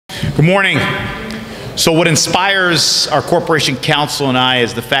Good morning. So what inspires our corporation counsel and I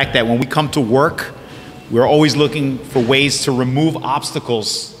is the fact that when we come to work, we're always looking for ways to remove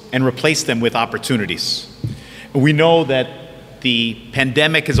obstacles and replace them with opportunities. And we know that the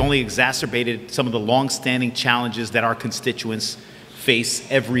pandemic has only exacerbated some of the long-standing challenges that our constituents face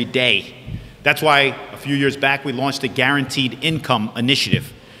every day. That's why a few years back we launched a guaranteed income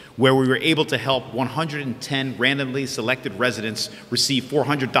initiative where we were able to help 110 randomly selected residents receive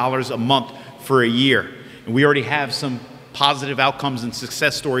 $400 a month for a year. And we already have some positive outcomes and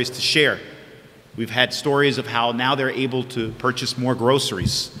success stories to share. We've had stories of how now they're able to purchase more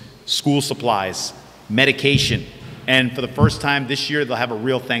groceries, school supplies, medication, and for the first time this year, they'll have a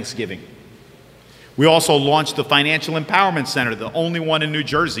real Thanksgiving. We also launched the Financial Empowerment Center, the only one in New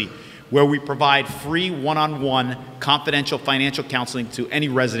Jersey, where we provide free one-on-one confidential financial counseling to any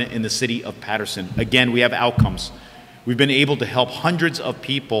resident in the city of Paterson. Again, we have outcomes. We've been able to help hundreds of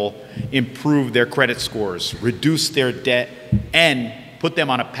people improve their credit scores, reduce their debt, and put them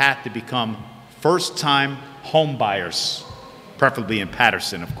on a path to become first-time home buyers, preferably in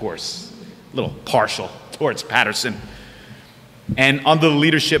Paterson, of course. A little partial towards Paterson. And under the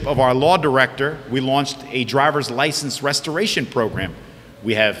leadership of our law director, we launched a driver's license restoration program.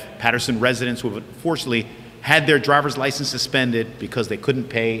 We have Paterson residents who have unfortunately had their driver's license suspended because they couldn't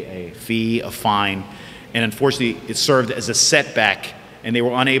pay a fee, a fine, and unfortunately it served as a setback and they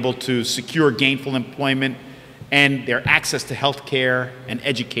were unable to secure gainful employment and their access to health care and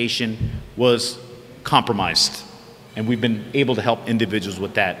education was compromised. And we've been able to help individuals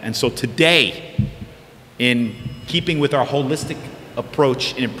with that. And so today, in keeping with our holistic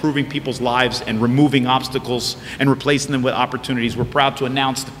approach in improving people's lives and removing obstacles and replacing them with opportunities, we're proud to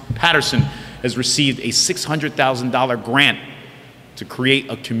announce that Paterson has received a $600,000 grant to create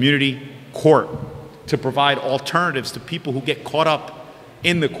a community court to provide alternatives to people who get caught up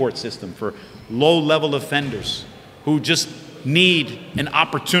in the court system, for low-level offenders who just need an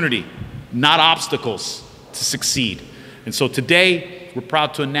opportunity, not obstacles, to succeed. And so today, we're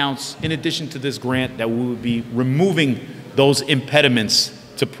proud to announce, in addition to this grant, that we will be removing those impediments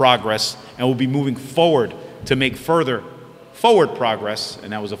to progress, and we'll be moving forward to make further forward progress.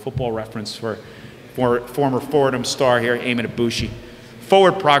 And that was a football reference for former Fordham star here, Aymen Aboushi.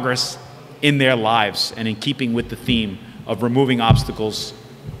 Forward progress in their lives and in keeping with the theme of removing obstacles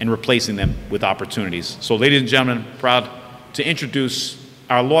and replacing them with opportunities. So ladies and gentlemen, I'm proud to introduce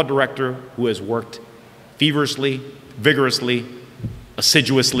our law director who has worked feverishly, vigorously,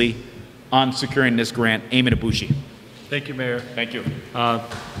 assiduously on securing this grant, Aymen Aboushi. Thank you, Mayor. Thank you.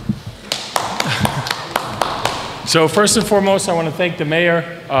 So first and foremost, I want to thank the Mayor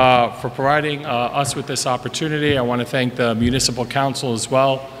for providing us with this opportunity. I want to thank the Municipal Council as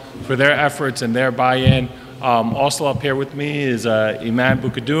well for their efforts and their buy-in. Also up here with me is Aymen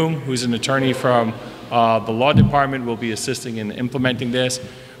Aboushi, who's an attorney from the Law Department, will be assisting in implementing this.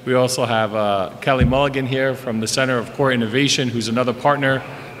 We also have Kelly Mulligan here from the Center of Court Innovation, who's another partner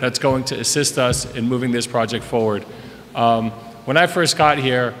that's going to assist us in moving this project forward. When I first got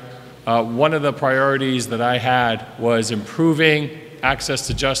here, one of the priorities that I had was improving access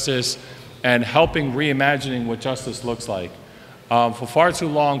to justice and helping reimagining what justice looks like. For far too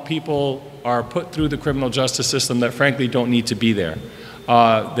long, people are put through the criminal justice system that frankly don't need to be there.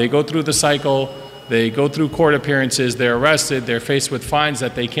 They go through the cycle, they go through court appearances, they're arrested, they're faced with fines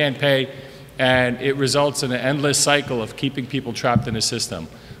that they can't pay, and it results in an endless cycle of keeping people trapped in a system.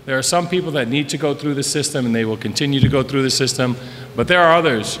 There are some people that need to go through the system and they will continue to go through the system, but there are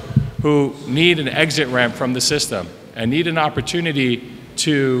others who need an exit ramp from the system and need an opportunity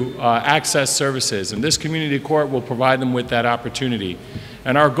to access services, and this community court will provide them with that opportunity.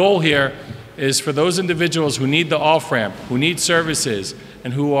 And our goal here is for those individuals who need the off-ramp, who need services,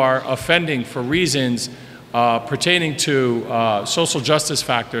 and who are offending for reasons pertaining to social justice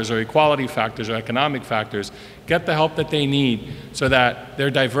factors or equality factors or economic factors, get the help that they need so that they're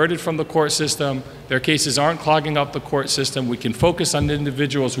diverted from the court system, their cases aren't clogging up the court system, we can focus on the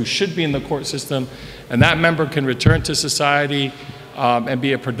individuals who should be in the court system, and that member can return to society and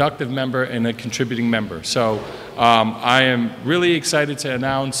be a productive member and a contributing member. So I am really excited to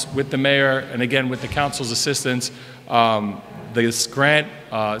announce with the mayor and again with the council's assistance this grant,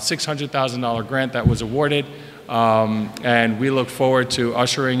 $600,000 grant that was awarded, and we look forward to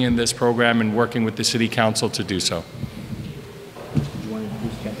ushering in this program and working with the City Council to do so. Did you want to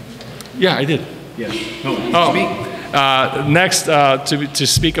introduce Kelly? Yeah, I did. Yes. No, next to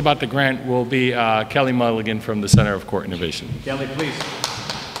speak about the grant will be Kelly Mulligan from the Center of Court Innovation. Kelly, please.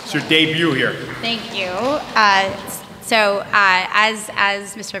 It's your debut here. Thank you. So as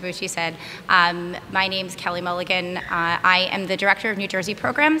Mr. Aboushi said, my name's Kelly Mulligan. I am the Director of New Jersey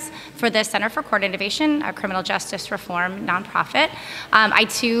Programs for the Center for Court Innovation, a criminal justice reform nonprofit. I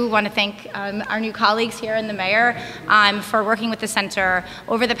too want to thank our new colleagues here and the mayor for working with the center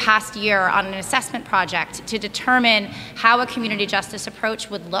over the past year on an assessment project to determine how a community justice approach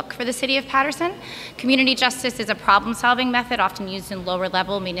would look for the city of Paterson. Community justice is a problem-solving method often used in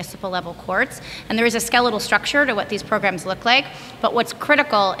lower-level, municipal-level courts, and there is a skeletal structure to what these programs look like, but what's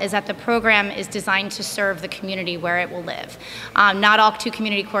critical is that the program is designed to serve the community where it will live. Not all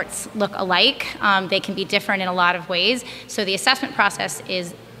community courts look alike. They can be different in a lot of ways, so the assessment process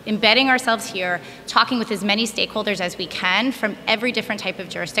is embedding ourselves here, talking with as many stakeholders as we can from every different type of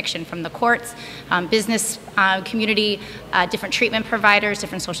jurisdiction, from the courts, business community, different treatment providers,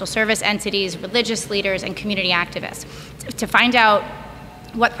 different social service entities, religious leaders, and community activists, to find out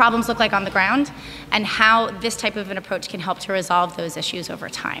what problems look like on the ground and how this type of an approach can help to resolve those issues over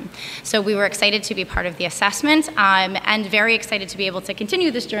time. So we were excited to be part of the assessment and very excited to be able to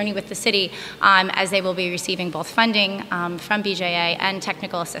continue this journey with the city as they will be receiving both funding from BJA and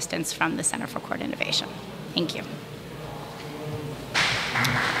technical assistance from the Center for Court Innovation. Thank you.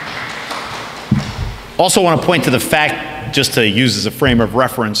 Also want to point to the fact, just to use as a frame of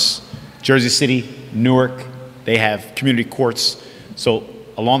reference, Jersey City, Newark, they have community courts. So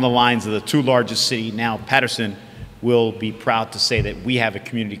along the lines of the two largest cities, now Paterson will be proud to say that we have a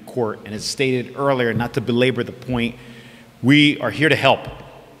community court. And as stated earlier, not to belabor the point, we are here to help.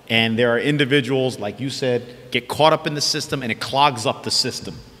 And there are individuals, like you said, get caught up in the system and it clogs up the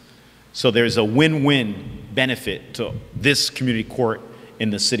system. So there's a win-win benefit to this community court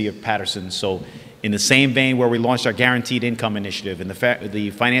in the city of Paterson. So in the same vein where we launched our Guaranteed Income Initiative and the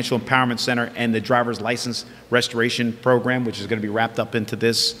Financial Empowerment Center and the Driver's License Restoration Program, which is going to be wrapped up into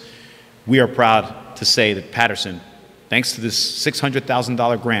this, we are proud to say that Paterson, thanks to this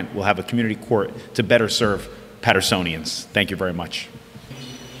 $600,000 grant, will have a community court to better serve Pattersonians. Thank you very much.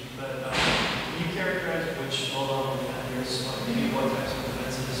 But can you characterize which low-level offenders, or maybe what types of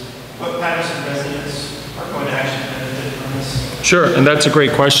offenses, what Paterson residents are going to actually benefit from this? Sure, and that's a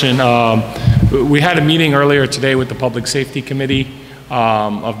great question. We had a meeting earlier today with the Public Safety Committee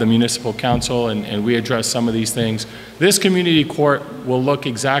of the Municipal Council, and we addressed some of these things. This community court will look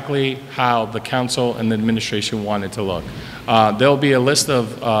exactly how the council and the administration want it to look. There'll be a list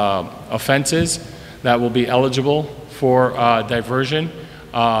of offenses that will be eligible for diversion,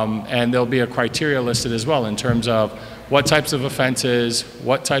 and there'll be a criteria listed as well in terms of what types of offenses,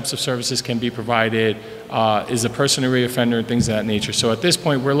 what types of services can be provided, is the person a reoffender, things of that nature. So at this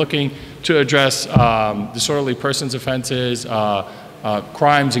point, we're looking to address disorderly persons offenses,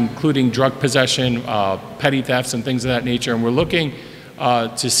 crimes including drug possession, petty thefts, and things of that nature. And we're looking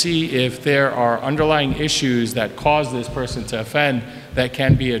to see if there are underlying issues that cause this person to offend that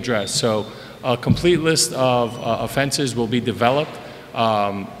can be addressed. So a complete list of offenses will be developed.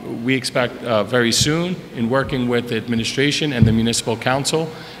 We expect very soon in working with the administration and the municipal council,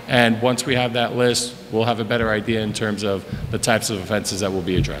 and once we have that list, we'll have a better idea in terms of the types of offenses that will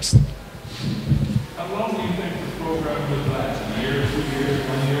be addressed. How long do you think the program would last? A year, 2 years,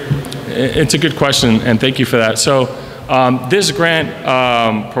 1 year? It's a good question, and thank you for that. So this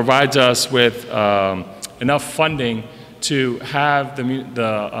grant provides us with enough funding to have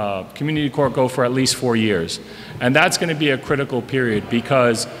the community court go for at least 4 years. And that's going to be a critical period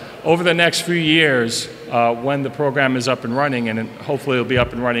because over the next few years, when the program is up and running, and hopefully it'll be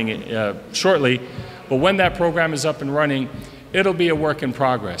up and running shortly, but when that program is up and running, it'll be a work in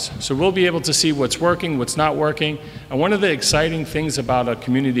progress. So we'll be able to see what's working, what's not working. And one of the exciting things about a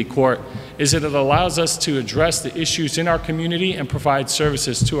community court is that it allows us to address the issues in our community and provide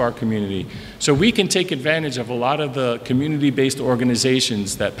services to our community. So we can take advantage of a lot of the community-based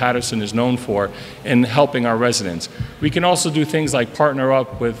organizations that Paterson is known for in helping our residents. We can also do things like partner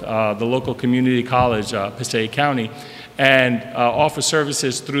up with the local community college, Passaic County, and offer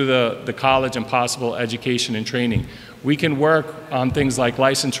services through the college and possible education and training. We can work on things like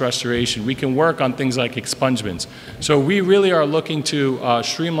license restoration. We can work on things like expungements. So we really are looking to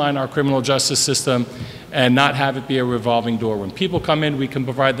streamline our criminal justice system and not have it be a revolving door. When people come in, we can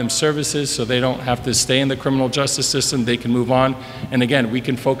provide them services so they don't have to stay in the criminal justice system. They can move on. And again, we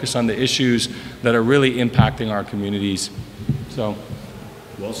can focus on the issues that are really impacting our communities. So,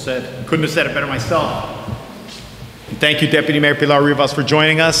 well said. Couldn't have said it better myself. And thank you, Deputy Mayor Pilar Rivas, for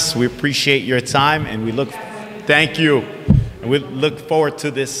joining us. We appreciate your time, and we look. Thank you. And we look forward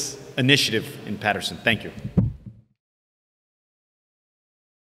to this initiative in Paterson. Thank you.